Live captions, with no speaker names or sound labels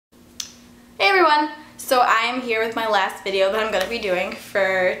everyone! So I am here with my last video that I'm going to be doing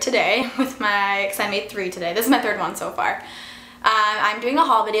for today with because I made 3 today. This is my 3rd one so far. I'm doing a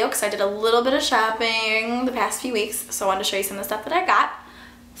haul video because I did a little bit of shopping the past few weeks, so I wanted to show you some of the stuff that I got.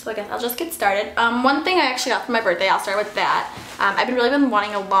 So I guess I'll just get started. One thing I actually got for my birthday, I'll start with that. I've really been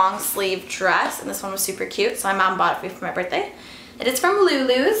wanting a long sleeve dress, and this one was super cute, so my mom bought it for me for my birthday. It is from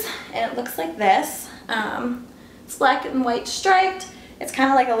Lulu's, and it looks like this. It's black and white striped. It's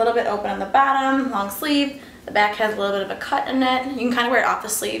kind of like a little bit open on the bottom, long sleeve. The back has a little bit of a cut in it. You can kind of wear it off the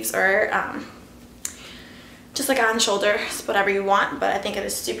sleeves or just like on shoulders, whatever you want, but I think it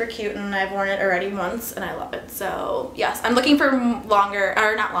is super cute and I've worn it already once and I love it. So yes, I'm looking for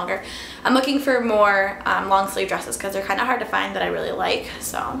I'm looking for more long sleeve dresses because they're kind of hard to find that I really like.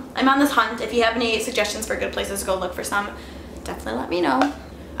 So I'm on this hunt. If you have any suggestions for good places to go look for some, definitely let me know.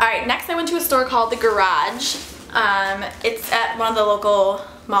 Alright, next I went to a store called The Garage. It's at one of the local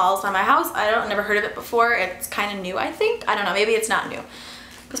malls by my house. Never heard of it before. It's kind of new, I think. I don't know, maybe it's not new.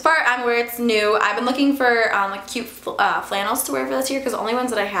 As far as where it's new, I've been looking for like cute flannels to wear for this year because the only ones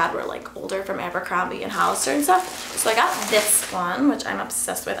that I had were like older from Abercrombie and Hollister and stuff. So I got this one, which I'm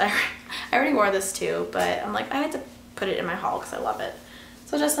obsessed with. I already wore this too, but I'm like, I had to put it in my haul because I love it.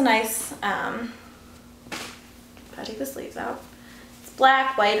 So just a nice, I take the sleeves out. It's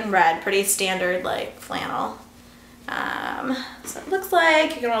black, white, and red. Pretty standard like flannel. So it looks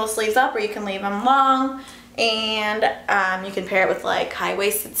like you can roll the sleeves up or you can leave them long, and you can pair it with like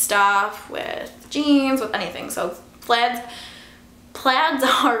high-waisted stuff, with jeans, with anything. So plaids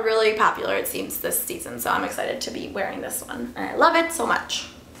are really popular, it seems, this season, so I'm excited to be wearing this one and I love it so much.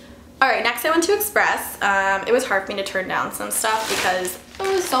 Alright, next I went to Express. It was hard for me to turn down some stuff because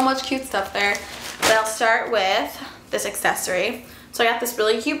there was so much cute stuff there, but I'll start with this accessory. So I got this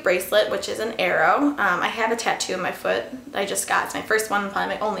really cute bracelet, which is an arrow. I have a tattoo on my foot that I just got. It's my first one,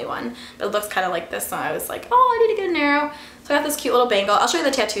 probably my only one, but it looks kind of like this, so I was like, oh, I need to get an arrow. So I got this cute little bangle. I'll show you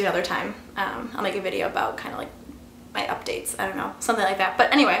the tattoo another time. I'll make a video about kind of like my updates. I don't know, something like that.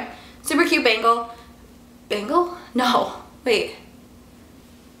 But anyway, super cute bangle. Bangle? No, wait.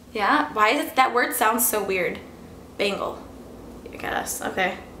 Yeah, why is it, that word sounds so weird. Bangle, I guess,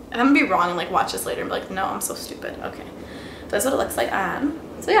 okay. I'm gonna be wrong and like watch this later and be like, no, I'm so stupid, okay. That's what it looks like on.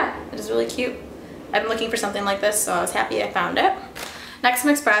 So yeah, it is really cute. I've been looking for something like this, so I was happy I found it. Next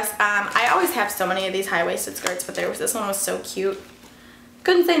from Express, I always have so many of these high-waisted skirts, but this one was so cute.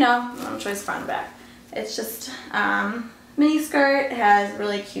 Couldn't say no. I'm choice front and back. It's just mini skirt. It has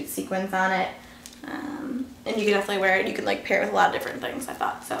really cute sequins on it, and you can definitely wear it. You can like pair it with a lot of different things, I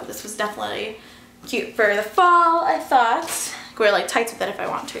thought. So this was definitely cute for the fall, I thought. I could wear like tights with it if I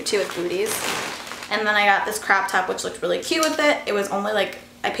want to, too, with booties. And then I got this crop top, which looked really cute with it. It was only like,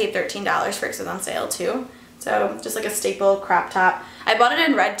 I paid $13 for it because it was on sale too. So just like a staple crop top. I bought it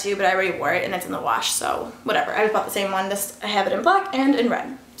in red too, but I already wore it and it's in the wash, so whatever. I just bought the same one. I have it in black and in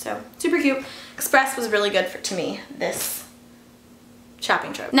red. So super cute. Express was really good to me this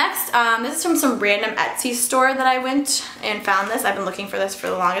shopping trip. Next, this is from some random Etsy store that I went and found this. I've been looking for this for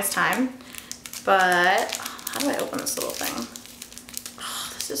the longest time. But, how do I open this little thing?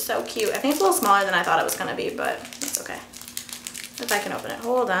 This is so cute. I think it's a little smaller than I thought it was going to be, but it's okay. If I can open it.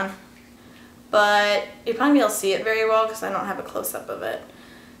 Hold on. But you'll probably be able to see it very well because I don't have a close-up of it.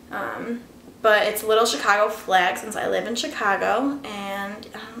 But it's little Chicago flag since I live in Chicago. And,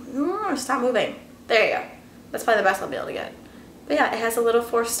 stop moving. There you go. That's probably the best I'll be able to get. But yeah, it has a little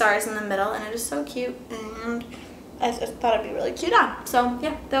 4 stars in the middle and it is so cute. And I just thought it'd be really cute on. So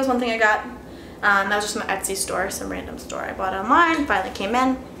yeah, that was one thing I got. That was just my Etsy store, some random store I bought online, finally came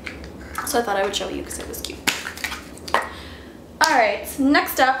in. So I thought I would show you because it was cute. Alright,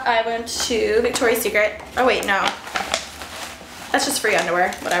 next up I went to Victoria's Secret. Oh wait, no. That's just free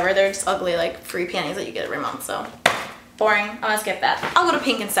underwear, whatever. They're just ugly like free panties that you get every month, so boring. I'm gonna skip that. I'll go to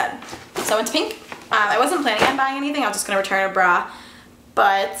pink instead. So I went to pink. I wasn't planning on buying anything, I was just gonna return a bra.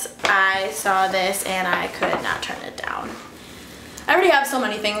 But I saw this and I could not turn it down. I already have so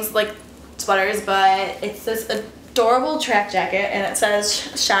many things like sweaters, but it's this adorable track jacket and it says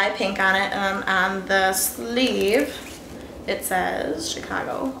Shy Pink on it, and on the sleeve it says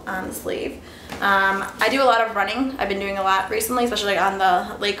Chicago on the sleeve. I do a lot of running. I've been doing a lot recently, especially like on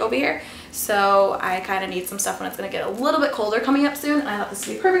the lake over here, so I kind of need some stuff when it's going to get a little bit colder coming up soon, and I thought this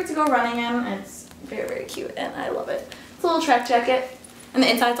would be perfect to go running in, and it's very, very cute and I love it. It's a little track jacket and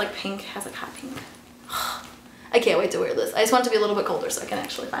the inside's like pink, has like hot pink. I can't wait to wear this. I just want it to be a little bit colder so I can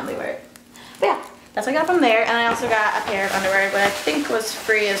actually finally wear it. But yeah, that's what I got from there, and I also got a pair of underwear, but I think was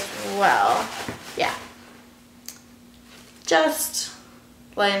free as well. Yeah. Just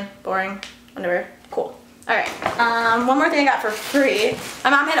plain, boring underwear. Cool. Alright, one more thing I got for free. My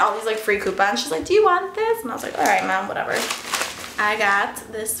mom had all these like free coupons. She's like, do you want this? And I was like, alright mom, whatever. I got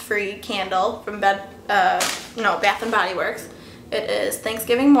this free candle from Bath and Body Works. It is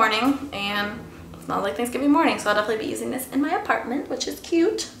Thanksgiving morning and it smells like Thanksgiving morning, so I'll definitely be using this in my apartment, which is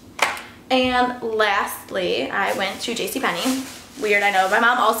cute. And lastly, I went to JCPenney. Weird, I know. My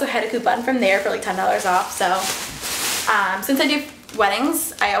mom also had a coupon from there for like $10 off. So since I do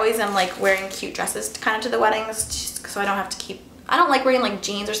weddings, I always am like wearing cute dresses kind of to the weddings, just so I don't have to keep, I don't like wearing like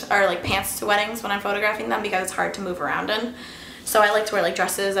jeans or like pants to weddings when I'm photographing them because it's hard to move around in. So I like to wear like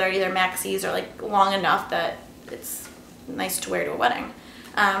dresses that are either maxis or like long enough that it's nice to wear to a wedding.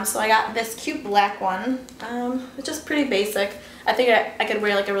 So I got this cute black one. It's just pretty basic. I think I could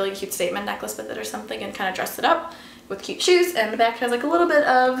wear like a really cute statement necklace with it or something and kind of dress it up with cute shoes. And the back has like a little bit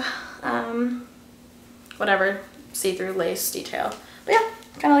of whatever see-through lace detail. But yeah,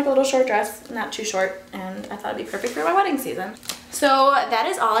 kind of like a little short dress, not too short, and I thought it'd be perfect for my wedding season. So that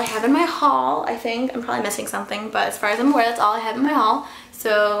is all I have in my haul, I think. I'm probably missing something, but as far as I'm aware, that's all I have in my haul.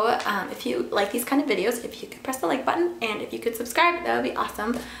 So if you like these kind of videos, if you could press the like button and if you could subscribe, that would be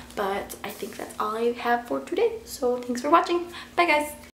awesome. But I think that's all I have for today. So thanks for watching. Bye guys.